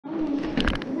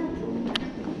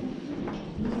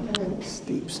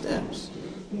Steep steps.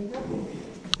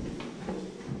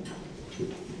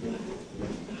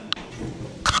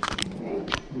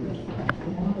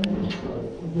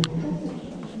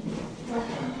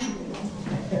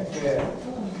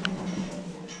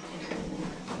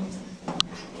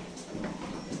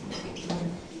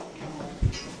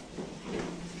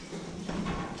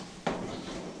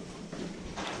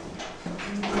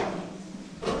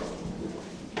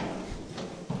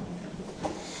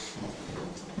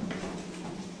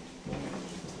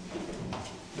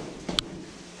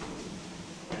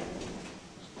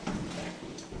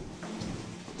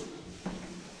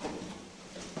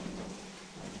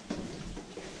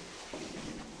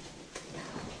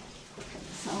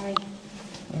 Sorry.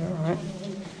 All right.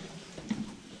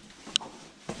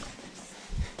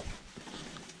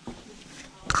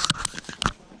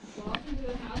 Welcome to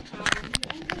the Ohio Caverns. The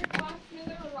engineer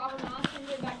blacksmither Robert Monson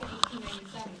did back in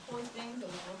 1897. Of course, things are a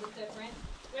little bit different.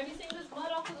 We're going to be seeing this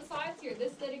mud off to the sides here.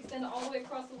 This did extend all the way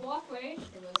across the walkway.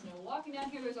 There was no walking down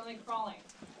here, there's only crawling.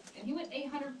 And he went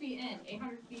 800 feet in,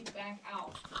 800 feet back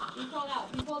out. He crawled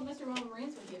out. He told Mr. Roman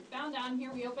Marines what he had found down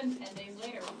here. We opened 10 days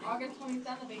later, August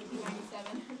 27th of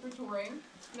 1897, for touring.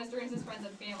 Mr. and his friends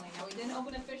and family. Now, we didn't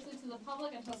open officially to the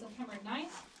public until September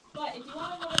 9th. But if you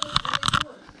want to go to this early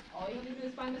tours, all you have to do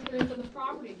is find Mr. Ames on the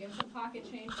property, give him some pocket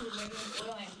change to a regular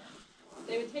oil lantern.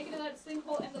 They would take it to that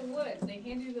sinkhole in the woods. They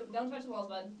hand you the, don't touch the walls,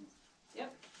 bud. Yep,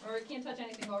 or you can't touch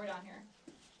anything while we're down here.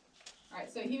 Alright,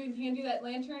 so he would hand you that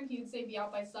lantern, he would say be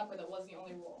out by supper, that was the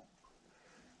only rule.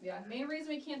 Yeah, main reason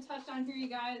we can't touch down here, you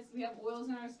guys, we have oils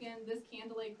in our skin. This can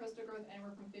delay crystal growth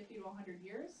anywhere from 50 to 100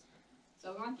 years.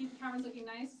 So we want to keep the caverns looking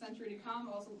nice, century to come,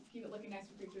 but also keep it looking nice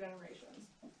for future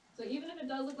generations. So even if it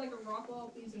does look like a rock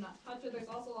wall, please do not touch it. There's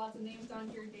also lots of names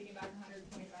down here dating back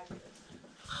 125 years.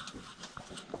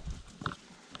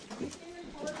 These favorite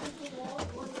colors into the wall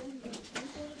or into the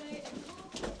pencil today, and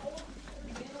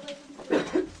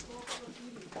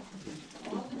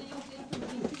all the names date from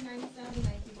 1897 to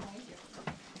 1922.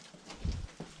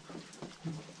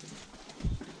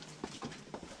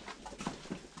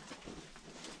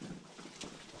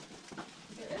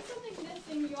 There is something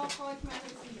missing you all probably come out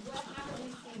and see. What haven't we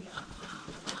seen yet?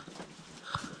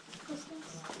 Crystals?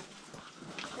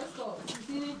 Crystals. You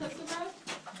seen any crystal growth?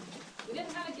 We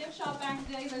didn't have a gift shop back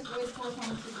today. There's always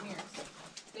 420 souvenirs.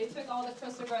 They took all the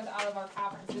crystal growth out of our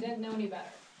caverns. We didn't know any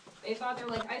better. They thought they were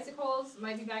like icicles,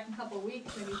 might be back in a couple of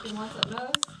weeks, maybe 2 months at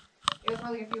most. It was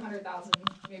probably a few 100,000,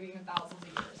 maybe even thousands of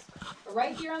years. But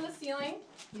right here on the ceiling,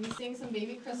 you'll be seeing some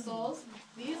baby crystals.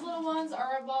 These little ones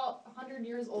are about 100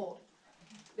 years old.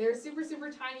 They're super, super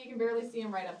tiny. You can barely see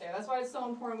them right up there. That's why it's so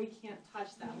important we can't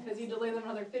touch them, because you delay them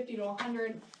another 50 to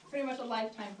 100, pretty much a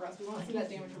lifetime for us. We won't see that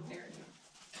damage repaired.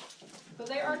 But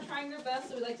they are trying their best,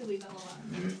 so we like to leave them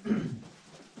alone.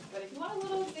 But if you want a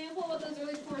little example of what those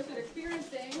early tourists are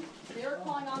experiencing, they were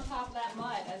crawling on top of that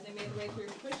mud as they made their way through,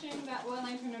 pushing that oil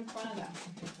lantern in front of them.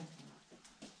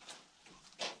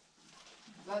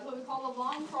 That's what we call the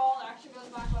long crawl. It actually goes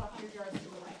back about 100 yards to the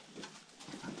right.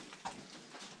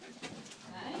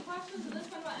 Any questions at this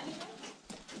point about anything?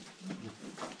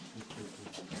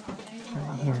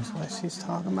 Right here's what she's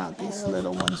talking about. These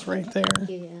little ones right there.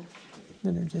 Yeah.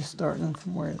 That are just starting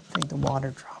from where I think the water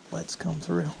droplets come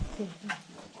through.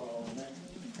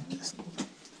 Just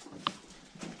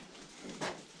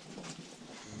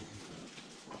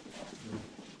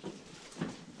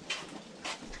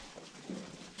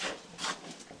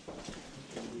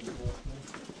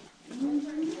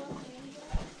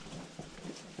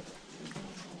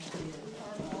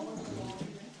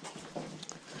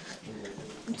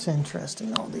it's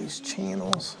interesting, all these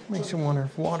channels. Makes you wonder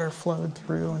if water flowed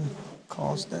through and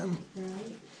caused them.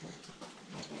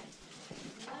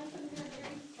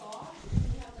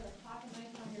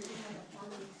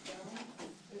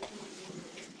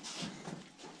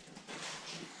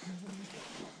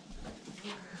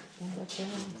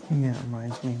 Yeah, it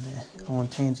reminds me of the old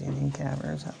Tanzanian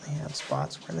caverns, how they have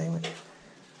spots where they would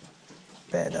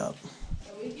bed up.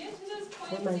 So we get to this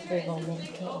point here, it's this big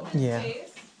open space.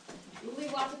 We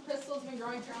believe lots of crystals have been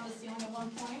growing here on the ceiling at one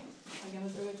point. Again,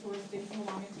 this early tourist didn't come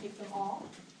along and take them all.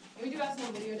 And we do have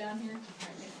some video down here.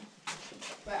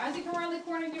 But as you come around the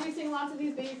corner, you'll be seeing lots of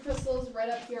these baby crystals right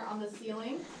up here on the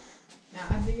ceiling. Now,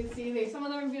 as you can see, some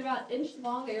of them will be about an inch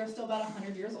long. They are still about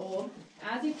 100 years old.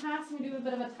 As you pass them, we do a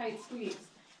bit of a tight squeeze.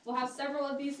 We'll have several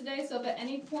of these today, so if at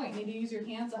any point you need to use your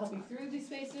hands to help you through these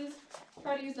spaces,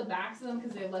 try to use the backs of them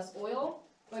because they have less oil.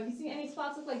 But if you see any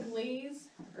spots look like glaze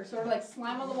or sort of like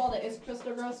slime on the wall, that is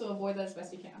crystal growth, so avoid that as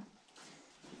best you can.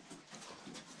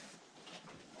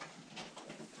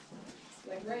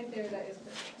 Like right there, that is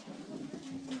crystal.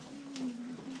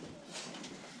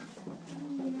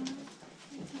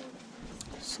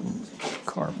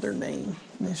 carved their name,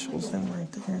 initials in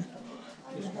right there.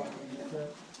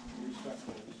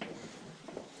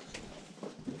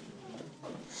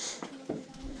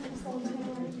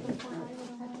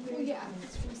 Yeah,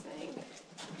 that's what I'm saying.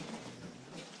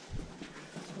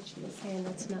 What she was saying,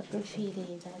 that's not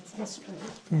graffiti, that's history.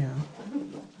 Yeah.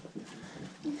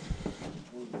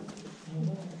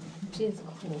 Which is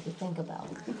cool to think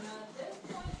about. At this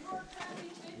point, you are currently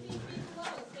 50 feet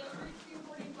below State Route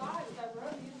 245. That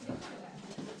road used to get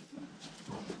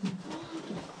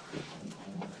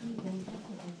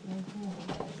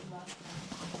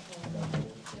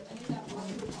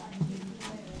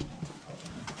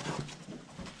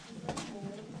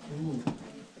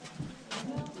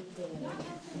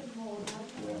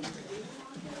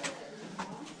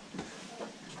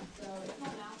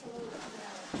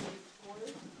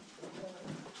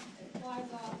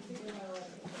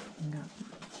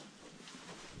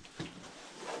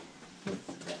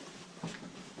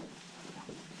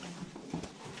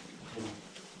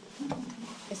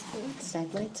Is that what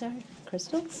stalagmites are?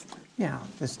 Crystals? Yeah,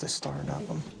 it's the start of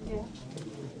them. Yeah.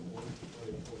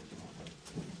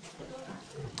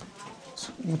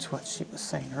 That's what she was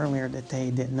saying earlier, that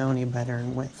they didn't know any better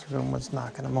and went through and was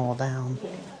knocking them all down.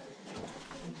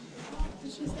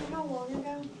 Did she say how long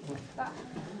ago that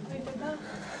they did that?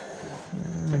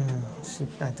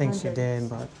 I think she did,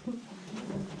 but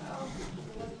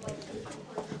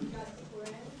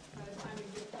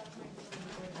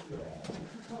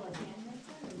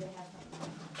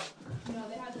No,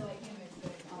 they had to like hand mix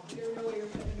it. You never know what you're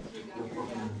putting in the food down here.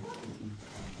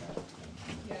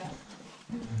 Yeah.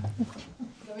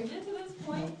 So we get to this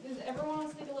point. Does everyone want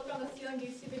to take a look on the ceiling? Do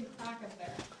you see a big crack up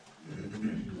there?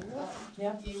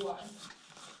 Yep. You was.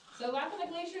 So back when the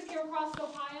glaciers came across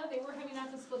Ohio, they were heavy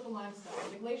enough to split the limestone.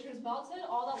 The glaciers melted,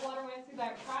 all that water went through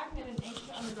that crack and made an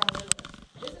ancient underground river.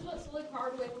 This is what slowly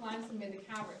carved away the limestone and made the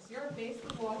caverns. So you're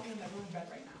basically walking in the room bed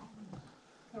right now.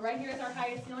 So right here is our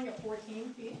highest ceiling at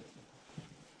 14 feet.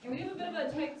 And we do have a bit of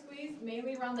a tight squeeze,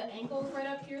 mainly around the ankles right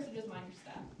up here, so just mind your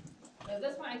step. So at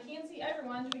this point, I can't see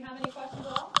everyone. Do we have any questions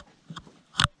at all?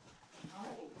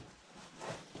 Alrighty.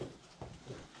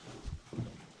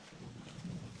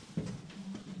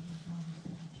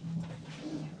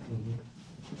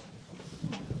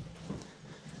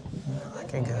 I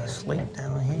can go to sleep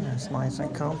down here. It's nice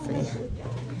and comfy.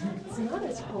 It's not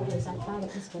as cold as I thought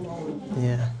it was gonna be.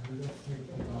 Yeah.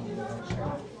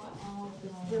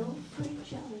 Still pretty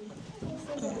chilly.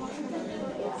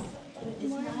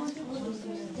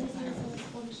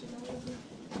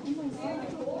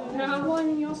 No. Well, I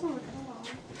mean, you also want to come on.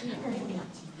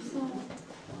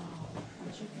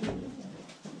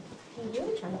 I'm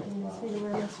really trying to convince me to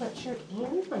wear my sweatshirt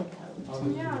and my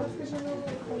coat. Yeah, that's because you're a little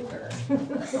bit colder.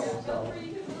 Feel free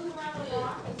to move around the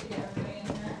block as you get everybody in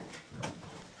there.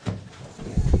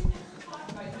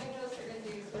 You might notice there is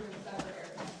a sort of separate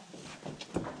area.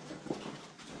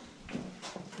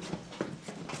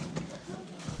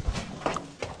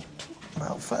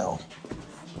 About fell.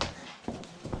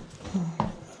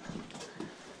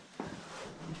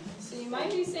 So you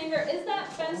might be saying there is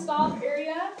that fenced off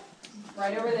area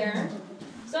right over there.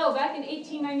 So back in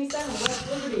 1897, West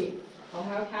Liberty,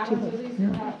 Ohio Caverns was used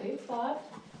for that big spot.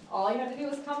 All you had to do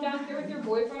was come down here with your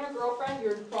boyfriend or girlfriend. You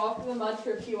would crawl through the mud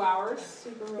for a few hours.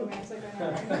 Super romantic, I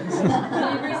know, right? So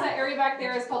you reach that area back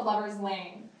there is called Lover's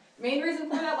Lane. Main reason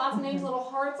for that, lots of names, little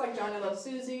hearts like Johnny Loves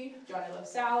Susie, Johnny Loves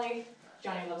Sally,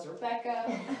 Johnny Loves Rebecca.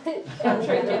 I'm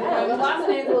trying to get it, but lots of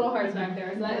names, little hearts back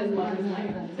there. So that is Lover's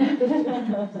Lane.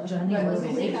 Johnny was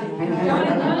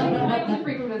Johnny might be a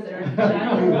frequent visitor.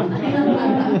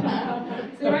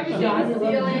 So you might be seeing the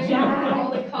ceiling, all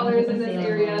the colors in this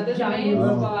area. This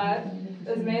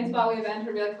main spot we have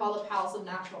entered, we like to call the Palace of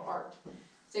Natural Art.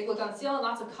 So take a look on the ceiling,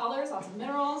 lots of colors, lots of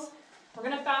minerals. We're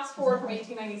going to fast forward from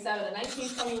 1897 to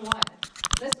 1921.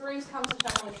 Mr. Reeves comes to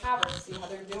check on the cavern to see how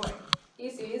they're doing. He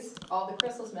sees all the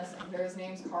crystals missing. There's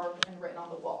names carved and written on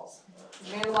the walls.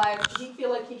 He's made alive. He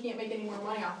feels like he can't make any more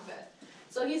money off of it.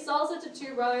 So he sells it to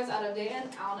two brothers out of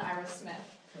Dayton, Alan and Iris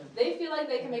Smith. They feel like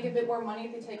they can make a bit more money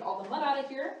if they take all the mud out of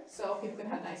here, so people can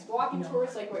have nice walking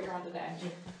tours like what you're on today.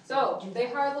 So they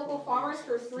hired local farmers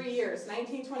for 3 years,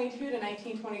 1922 to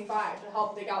 1925, to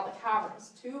help dig out the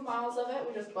caverns. 2 miles of it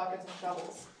with just buckets and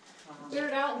shovels. Cleared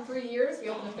it out in 3 years. We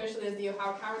opened officially as the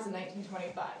Ohio Caverns in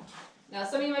 1925. Now,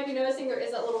 some of you might be noticing there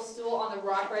is that little stool on the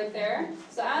rock right there.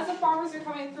 So as the farmers are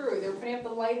coming through, they're putting up the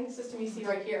lighting system you see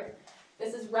right here.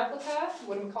 This is replica,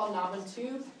 what we call knob and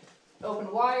tube, open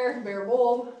wire, bare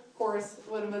bulb. Of course,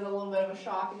 would have been a little bit of a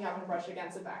shock if you happened to brush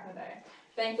against it back in the day.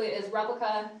 Thankfully, it is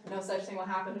replica. No such thing will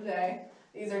happen today.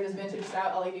 These are just vintage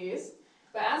style LEDs.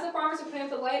 But as the farmers were putting up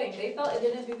the lighting, they felt it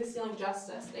didn't do the ceiling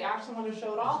justice. They actually wanted to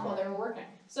show it off while they were working.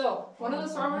 So one of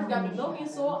those farmers grabbed a milking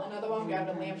stool, another one grabbed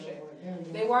a lampshade.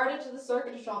 They wired it to the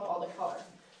circuit to show off all the color.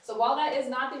 So while that is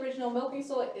not the original milking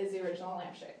stool, it is the original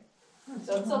lampshade.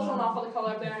 So it's still showing off all the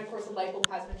color up there, and of course the light bulb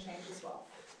has been changed as well.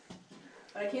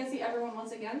 But I can't see everyone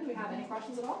once again. Do we have any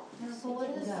questions at all? So what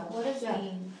is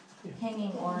the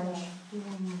hanging orange?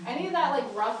 Any of that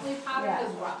like roughly pattern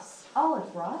is rust. Oh,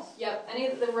 it's rust? Yep, any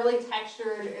of the really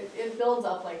textured, it builds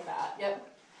up like that. Yep.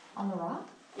 On the rock?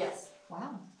 Yes.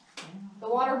 Wow. The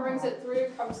water brings it through,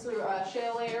 comes through a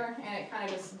shale layer, and it kind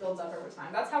of just builds up over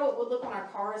time. That's how it would look on our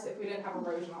cars if we didn't have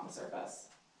erosion on the surface.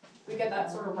 We get that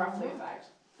sort of roughly effect.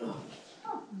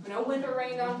 No wind or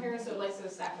rain down here, so it likes to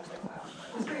stack up like that.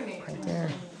 It's pretty neat. There.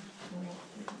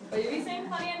 But you'll be seeing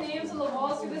plenty of names on the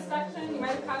walls through this section. You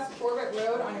might have passed Corbett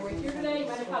Road on your way here today. You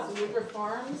might have passed Woodruff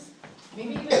Farms,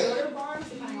 maybe even Yoder Farms,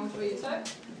 depending on which way you took.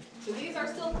 So these are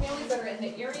still families that are in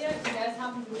the area. If you guys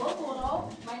happen to be local at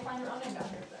all, you might find your own name down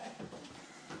here today.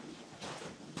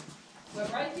 But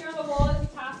right here on the wall, as you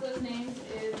pass those names,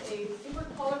 is a super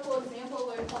colorful example of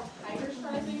what is called tiger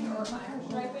striping or iron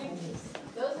striping.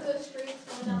 Those are those streaks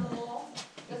going down the wall.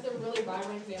 Just a really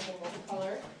vibrant example of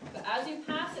multicolor. But as you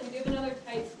pass it, we give another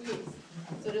tight squeeze.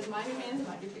 So just mind your hands and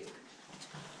mind your feet.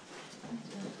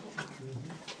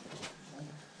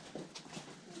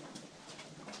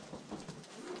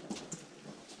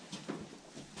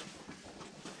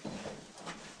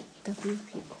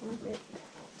 WP Corbett.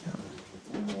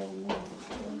 And then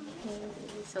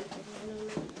something, I don't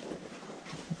know.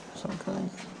 Some kind.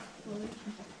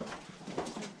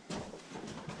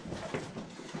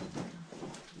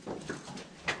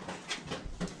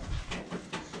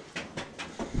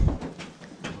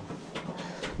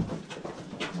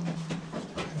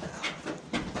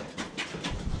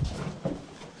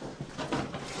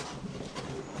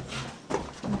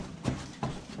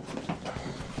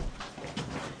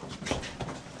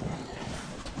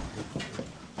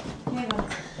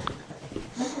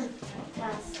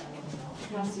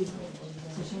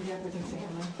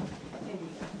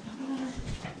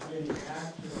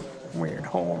 Weird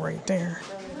hole right there.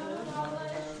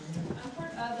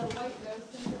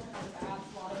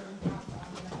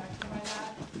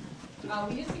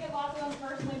 We used to get lots of them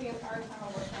personally because our time I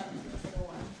worked on the single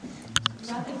one.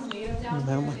 Nothing's native down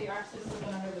here. They actually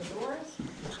live under the doors.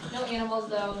 No animals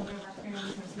though. No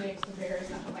raccoons, no snakes, no bears,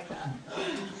 nothing like that.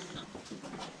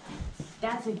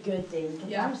 That's a good thing, because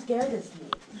Yeah. I'm scared of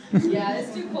snakes. Yeah,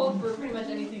 it's too cold for pretty much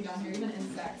anything down here, even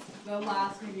insects. They'll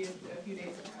last maybe a few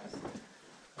days at most.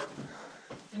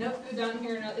 And no food down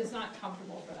here, no, it's not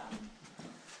comfortable for them.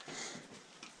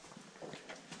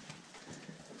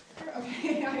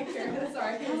 Okay, I care.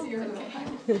 Sorry, I can't see your okay.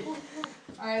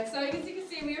 Alright, so as you can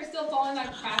see, we are still following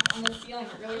that crack on the ceiling.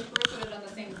 It really first would have done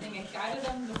the same thing. It guided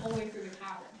them the whole way through the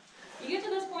cavern. You get to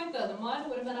this point though, the mud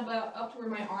would have been about up to where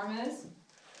my arm is.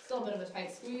 Still a bit of a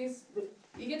tight squeeze.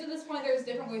 You get to this point, there's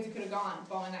different ways you could have gone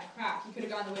following that crack. You could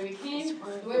have gone the way we came, the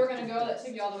way we're going to go that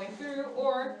took you all the way through,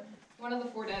 or one of the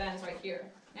 4 dead ends right here.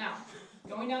 Now,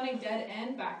 going down a dead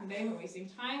end back in the day when wasting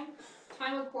time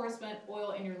of course meant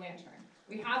oil in your lantern.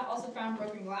 We have also found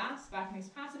broken glass back in these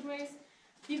passageways.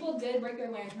 People did break their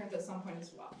lanterns at some point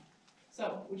as well.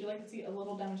 So, would you like to see a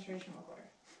little demonstration real quick?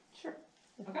 Sure.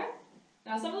 Okay?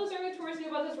 Now, some of those early tourists knew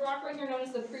about this rock right here known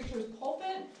as the preacher's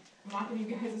pulpit. I'm not giving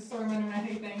you guys a sermon or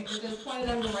anything, it just pointed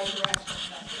them in the right direction.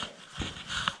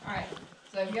 Alright,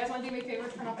 so if you guys want to do me a favor,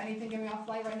 turn off anything giving off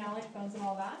light right now, like phones and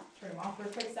all that. Turn them off for a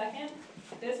quick second.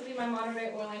 This will be my modern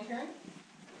day oil lantern.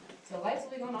 So lights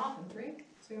will be going off in 3,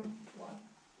 2, 1.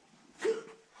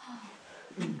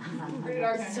 Pretty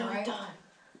dark in here, right?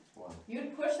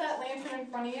 You'd push that lantern in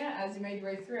front of you as you made your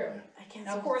way through.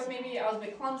 Now, of course, maybe I was a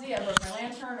bit clumsy, I broke my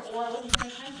lantern, or I wasn't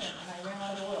paying attention and I ran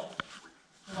out of oil.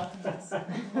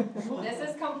 This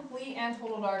is complete and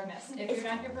total darkness. If you're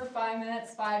not here for 5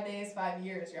 minutes, 5 days, 5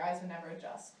 years, your eyes would never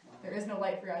adjust. There is no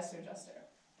light for your eyes to adjust to.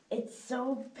 It's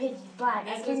so pitch black.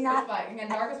 This I is pitch cannot. black. Again,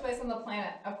 darkest place on the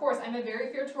planet. Of course, I'm a very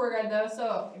fair tour guide though,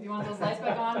 so if you want those lights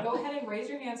back on, go ahead and raise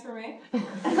your hands for me. I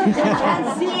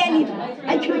can't see anything.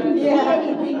 I couldn't see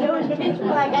anything. It was pitch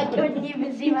black. I couldn't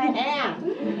even see my hand.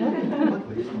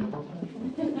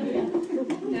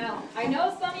 Now, I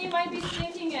know some of you might be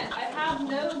thinking it. I have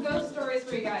no ghost stories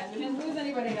for you guys. We didn't lose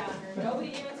anybody down here. Nobody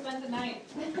even spent the night.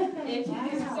 If you,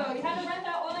 so you had to rent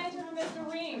that oil lantern from Mr.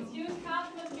 Reams. He was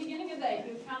counting at the beginning of the day.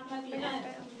 He was counting at the end.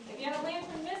 If you had a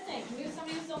lantern missing, you knew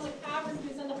somebody was still in the caverns,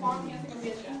 you send the farm cancer to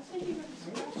get you.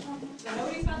 So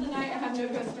nobody spent the night. I have no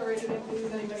ghost stories. We didn't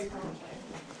lose anybody from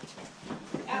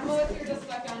the At most, you're just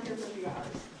stuck down here for a few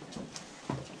hours.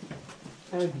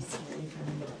 I would be sorry for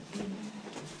me.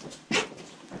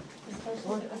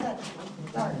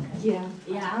 Yeah.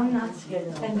 Yeah, I'm not scared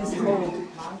of the dark. And it's cold.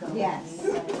 Yes.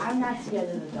 I'm not scared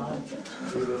of the dark.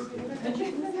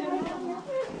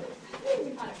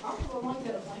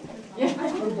 Yeah.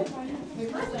 Personally,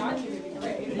 I think it'd be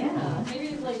great. Yeah. Maybe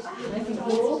it's like, I think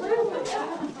cool.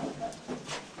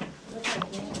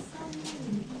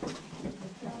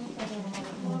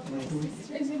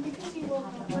 Is it because you woke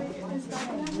up late? Is that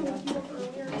what happened if you woke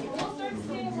earlier? we'll start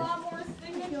seeing a lot more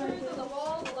signatures on the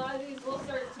walls. A lot of these will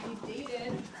start to be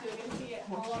dated, so you can see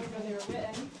how long ago they were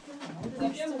written. So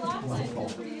if you have glass in, feel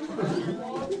free to use the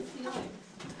walls and ceilings.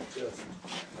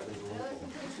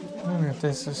 I wonder if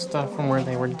this is stuff from where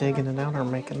they were digging it out or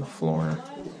making the floor.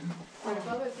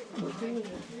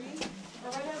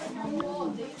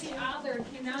 Daisy Adler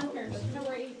came down here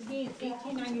September 18th,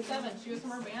 1897. She was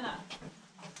from Urbana.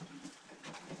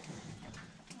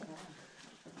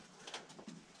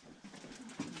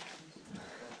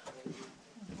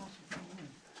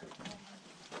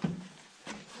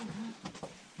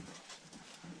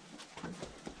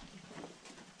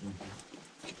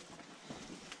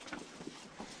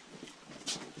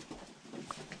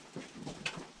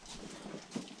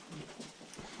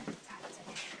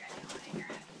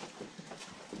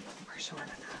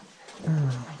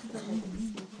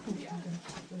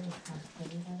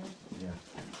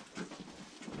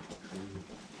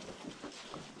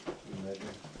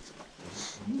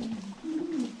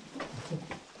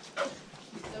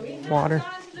 So we have Water.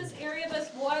 gone to this area. This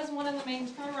was one of the main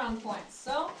turnaround points.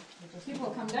 So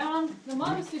people come down. The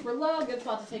mud is super low. Good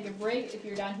spot to take a break. If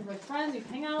you're down here with friends, you'd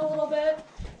hang out a little bit,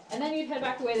 and then you'd head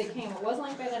back the way they came. It wasn't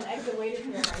like they had an exit waiting for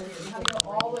you right here. You had to go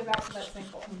all the way back to that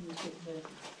sinkhole.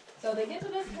 So they get to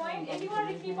this point. If you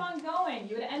wanted to keep on going,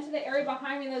 you would enter the area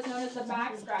behind me that's known as the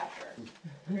back scratcher.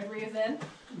 Good reason.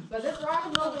 But this rock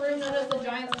and roll room known as the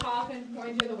Giant's Coffin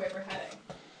pointing to the way we're heading.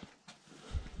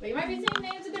 But you might be seeing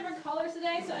names in different colors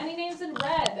today, so any names in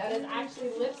red, that is actually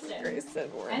lipstick.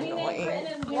 Any name written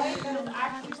in white, that is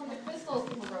actually from the crystals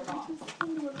people wrote off.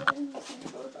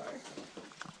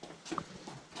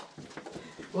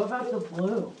 What about the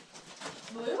blue?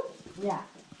 Blue? Yeah.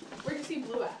 Where'd you see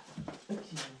blue at?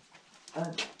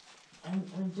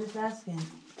 I'm just asking.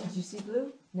 Did you see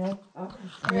blue? No. Okay.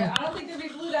 Okay, I don't think there'd be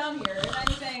blue down here. If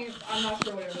anything, I'm not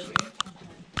sure what it would be.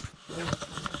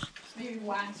 Maybe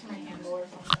wax from a handle or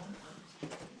something.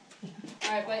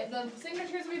 Alright, but the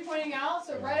signatures we'll be pointing out,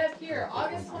 so right up here,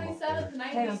 August 27th,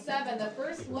 1997, the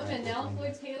first women, Nell and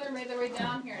Floyd Taylor, made their way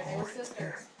down here. They were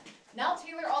sisters. Nell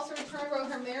Taylor also returned, wrote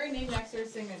her married name next to her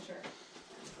signature.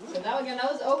 So that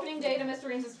was opening day to Mr.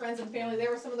 Reams' friends and family. They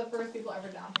were some of the first people ever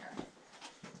down here.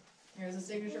 Here's a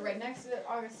signature right next to it,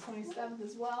 August 27th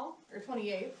as well, or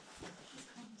 28th.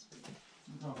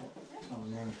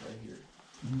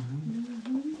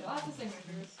 Lots of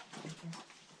signatures.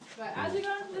 But as we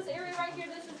go into this area right here,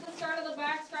 this is the start of the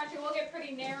back scratch. It will get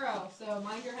pretty narrow, so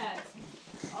mind your heads.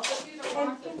 Also, these are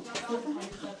rocks that jump out and your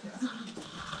subject.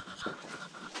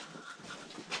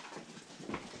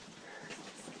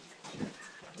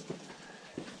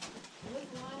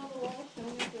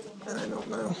 I don't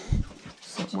know.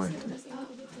 Somewhere.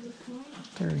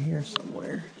 They're here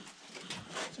somewhere.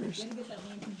 There's...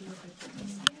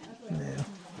 No.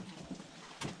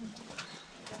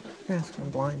 Ask a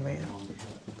blind man.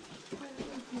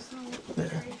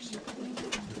 There.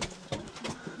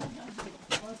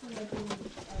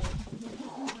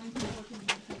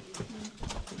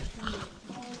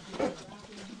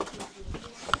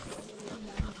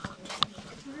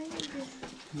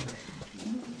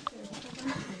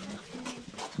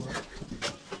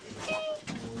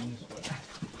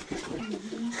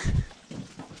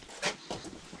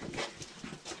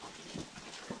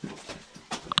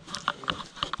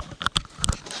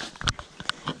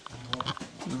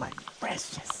 My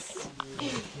precious.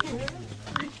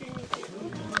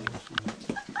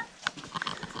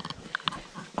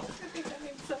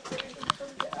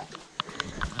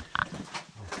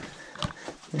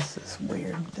 This is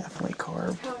weird. Definitely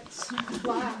carved. How it's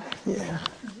flat. Yeah.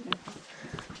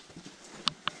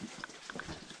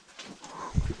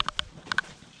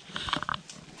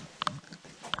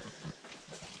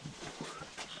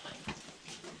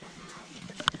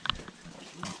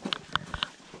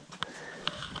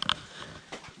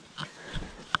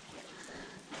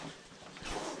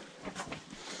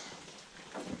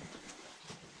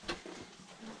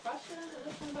 Questions or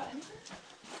listen about anything?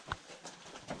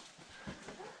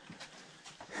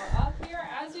 Well, up here,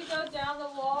 as you go down the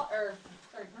wall, or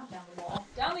sorry, not down the wall,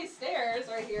 down these stairs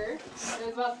right here,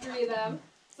 there's about 3 of them.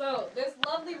 So this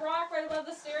lovely rock right above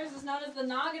the stairs is known as the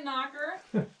Noggin Knocker.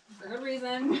 For good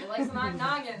reason. It likes to knock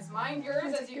noggins. Mind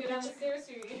yours as you go down the stairs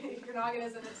so your noggin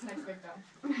isn't its next victim.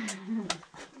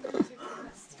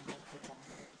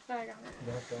 I got it.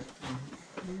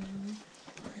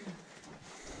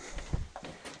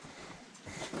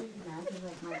 Like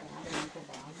my dad and Uncle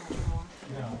Bob.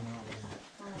 Oh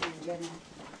my goodness.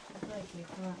 I feel like we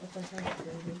come up with a first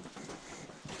baby.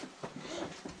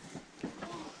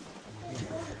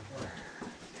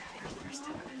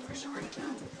 What's your question?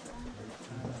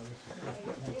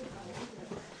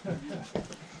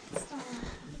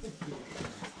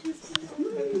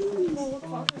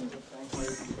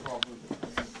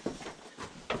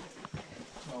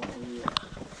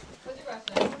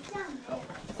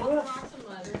 Rocks and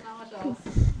mud. There's not much else.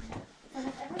 Has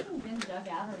everything been dug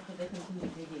out or could they continue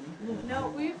digging? No,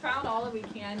 we've found all that we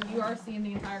can. You are seeing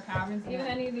the entire caverns. Even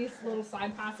any of these little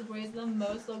side passageways, the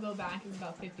most they'll go back is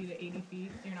about 50 to 80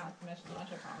 feet. You're not missing much,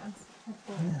 I promise.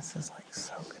 This is like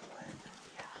soaking wet.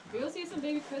 You'll see some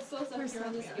baby crystals up here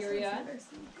in this area.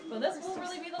 But this will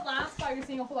really be the last spot you're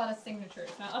seeing a whole lot of signatures.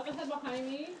 Now up ahead behind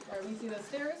me, where we see the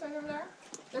stairs right over there,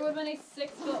 there would have been a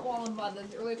 6-foot wall of mud that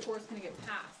the early tourists couldn't get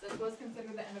past. This was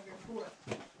considered the end of your tour.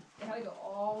 They had to go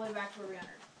all the way back to where we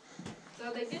entered.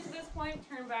 So they get to this point,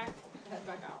 turn back, head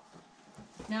back out.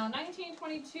 Now in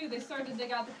 1922, they started to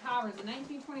dig out the caverns. In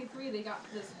 1923, they got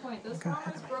to this point. Those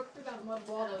farmers broke through that mud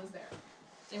wall that was there.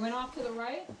 They went off to the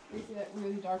right. You see that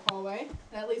really dark hallway?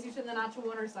 That leads you to the natural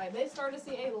wonder side. They started to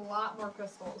see a lot more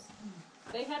crystals.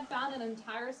 They had found an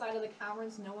entire side of the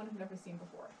caverns no one had ever seen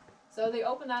before. So they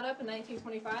opened that up in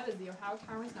 1925 as the Ohio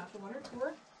Caverns Natural Wonder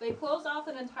Tour. They closed off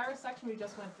an entire section we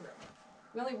just went through.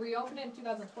 We only reopened it in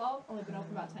 2012, only been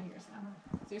open about 10 years now.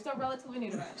 So you're still relatively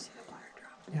new to it.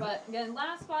 But again,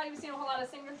 last spot, you've seen a whole lot of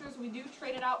signatures. We do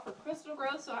trade it out for crystal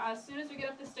growth, so as soon as we get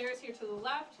up the stairs here to the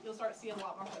left, you'll start seeing a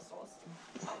lot more crystals.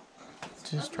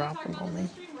 Just drop them on me.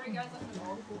 Where you guys left them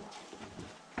all.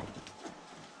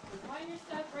 Find your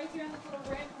step right here on this little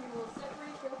ramp, and we will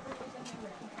separate, feel free to use the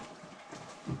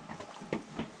ramp.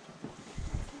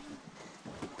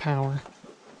 Power.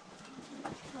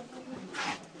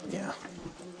 Yeah.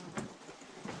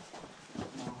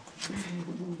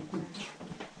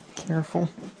 Careful.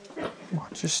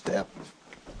 Watch your step.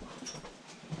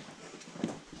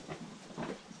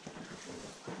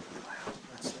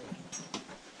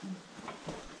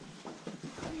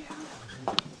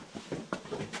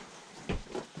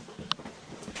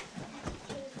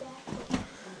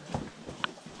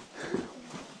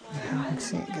 Now I can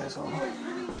see it goes all the way.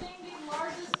 Introducing the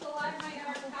largest stalagmite in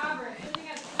our cavern, sitting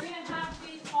at 3.5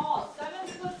 feet tall,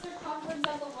 7-foot circumference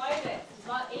at the widest,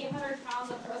 about 800 pounds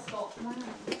of crystal.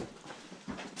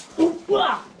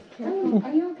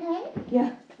 Are you okay?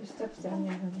 Yeah. Your steps down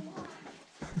there, honey.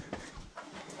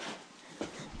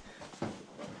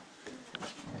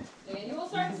 And you will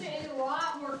start to see a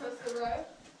lot more crystal growth.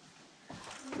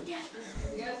 You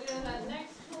guys are doing that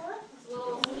next tour. It's a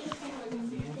little sneak peek what you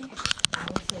see. I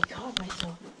was like, God,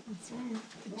 myself. That's right.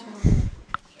 Good job.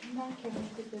 Come back here and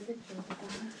take the picture.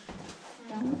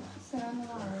 Don't sit on the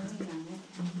wall and lean on it.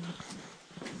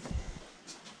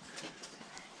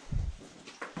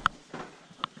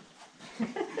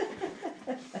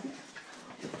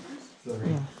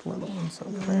 Little ones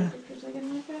over there.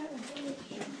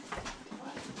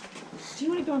 Do you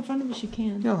want to go in front of us? You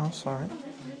can. No, I'm sorry.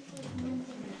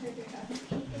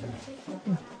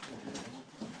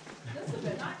 This is a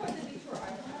bit, not quite the detour. I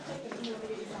don't have to take it to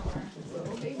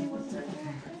get you somewhere.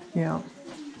 Yeah.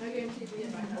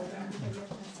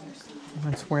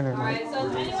 That's where they're like. Alright, so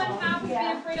if anyone happens to be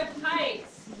afraid of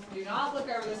heights, do not look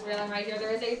over this railing right here.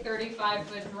 There is a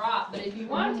 35-foot drop. But if you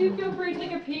want to, feel free to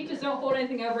take a peek. Just don't hold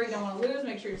anything over it. You don't want to lose.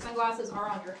 Make sure your sunglasses are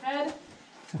on your head.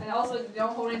 And also,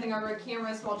 don't hold anything over a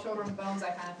camera, small children, phones,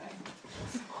 that kind of thing.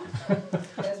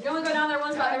 Because we only go down there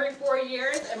once about every 4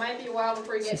 years. It might be a while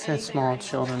before you get She anything. said small or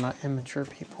children, not immature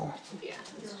people. Yeah.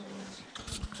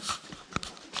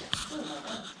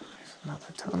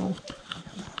 Another tunnel.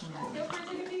 Feel free to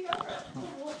take a peek over it.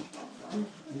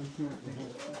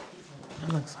 It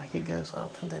looks like it goes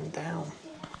up and then down.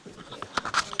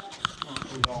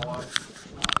 You will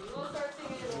start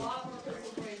seeing a lot more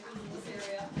crystal formations in this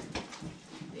area.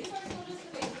 These are still just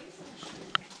the babies.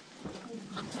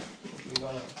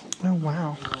 Oh,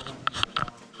 wow.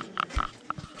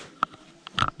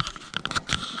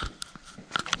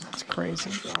 That's crazy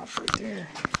drop right there.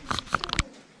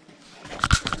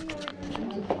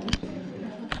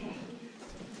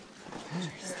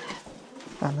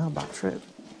 I know about trip.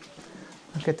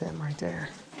 Look at them right there.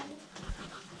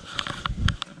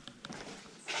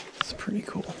 It's pretty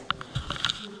cool.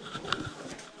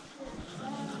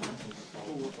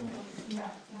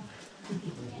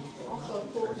 Also,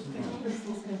 of course,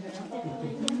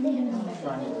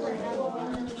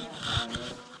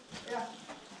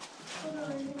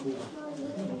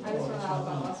 I just found out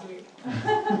about last week. I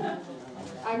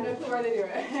have no clue why they do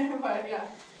it, but yeah.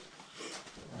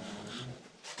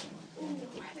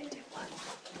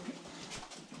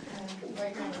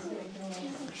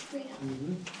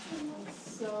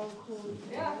 So cool.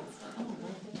 Yeah.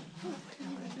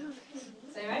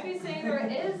 So you might be saying there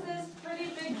is this pretty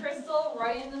big crystal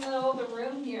right in the middle of the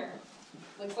room here.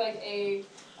 Looks like a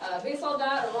baseball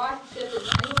bat, a rocket ship. Does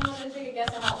anyone want to take a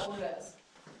guess on how old it is?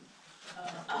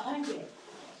 100.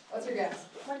 What's your guess?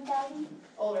 1,000.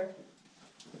 Older.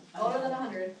 Older than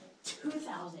 100.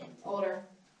 2,000. Older.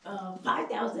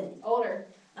 5,000. Older.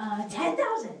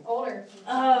 10,000. Older.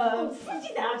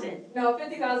 50,000. No,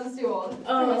 50,000 is too old.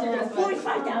 What's your guess? Bud?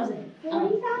 45,000. 40,000? A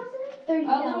little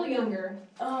 30,000. younger.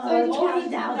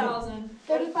 20,000.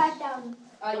 35,000.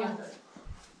 Younger.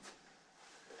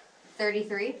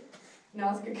 33? No,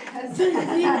 that's a good guess.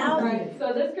 3,000. Right.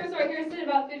 So this crystal right here is sitting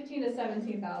about 15 to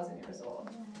 17,000 years old.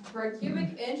 For a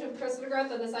cubic inch of crystal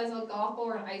growth of the size of a golf ball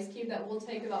or an ice cube, that will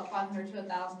take about 500 to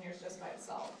 1,000 years just by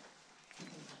itself.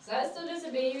 So that's still just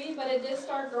a baby, but it did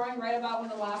start growing right about when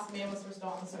the last mammoths were still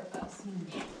on the surface.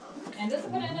 And just to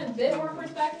put it in a bit more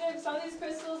perspective, some of these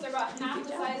crystals, they're about half the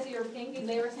size of your pinky.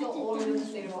 They were still older than the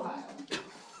state of Ohio.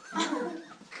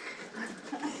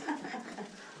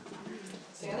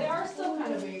 So yeah, they are still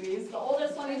kind of babies. The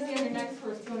oldest one you see on your next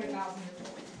tour is 200,000 years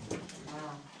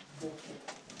old.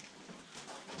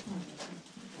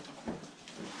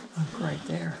 Look right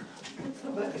there.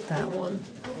 That one.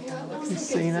 You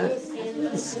see that?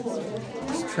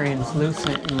 It's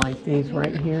translucent and like these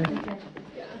right here.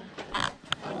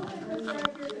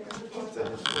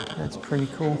 That's pretty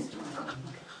cool.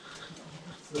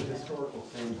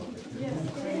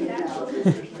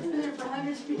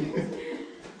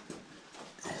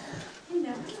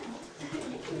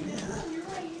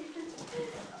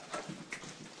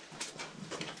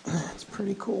 That's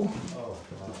pretty cool.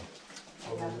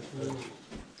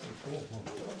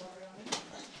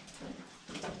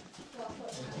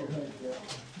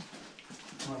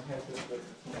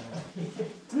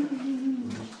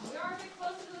 We are a bit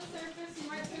closer to the surface. You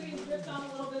might start getting dripped on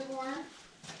a little bit more.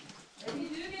 If you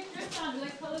do get dripped on, do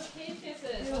like call those cave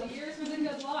kisses. So years really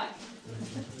good luck.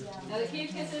 Now the cave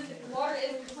kisses, water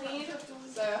is clean,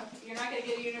 so you're not going to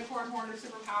get a unicorn horn or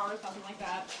superpowers, something like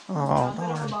that. Oh, Bit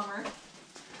of a darn. bummer.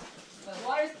 But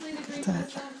water is clean to drink. That-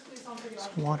 Please don't forget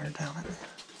about There's water down in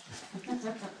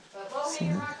there. But low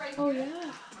hanging rock right here. Oh,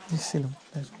 yeah. You see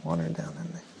there's water down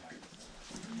in there.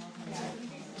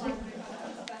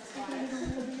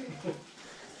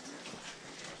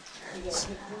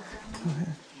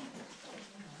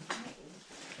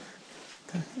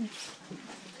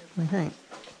 What do you think?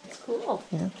 It's cool.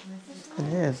 Yeah,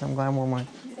 it is. I'm glad I wore my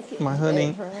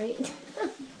hoodie. Right?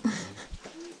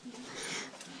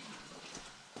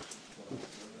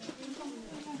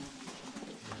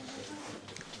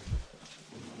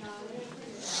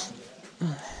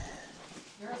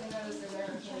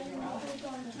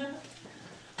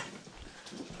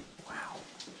 Wow.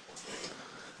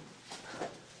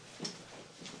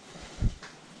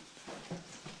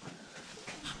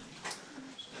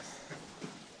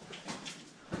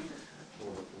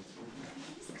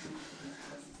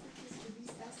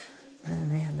 Man,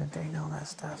 they had to dig all that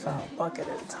stuff out a bucket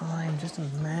at a time. Just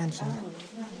imagine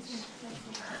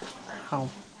how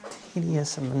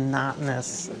tedious and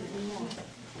monotonous.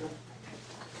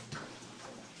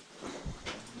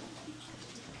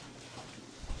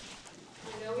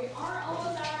 We are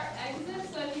almost at our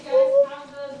exit, so if you guys have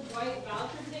the white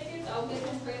voucher tickets, I'll get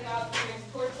them printed out for your next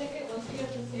tour ticket once we get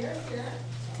the stairs here.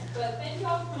 But thank you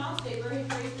all for coming out today. Thank you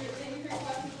for your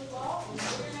questions as well. We'll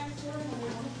see you next tour and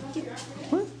we'll see you after.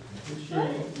 What?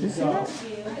 You see that? All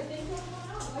right, thank you all.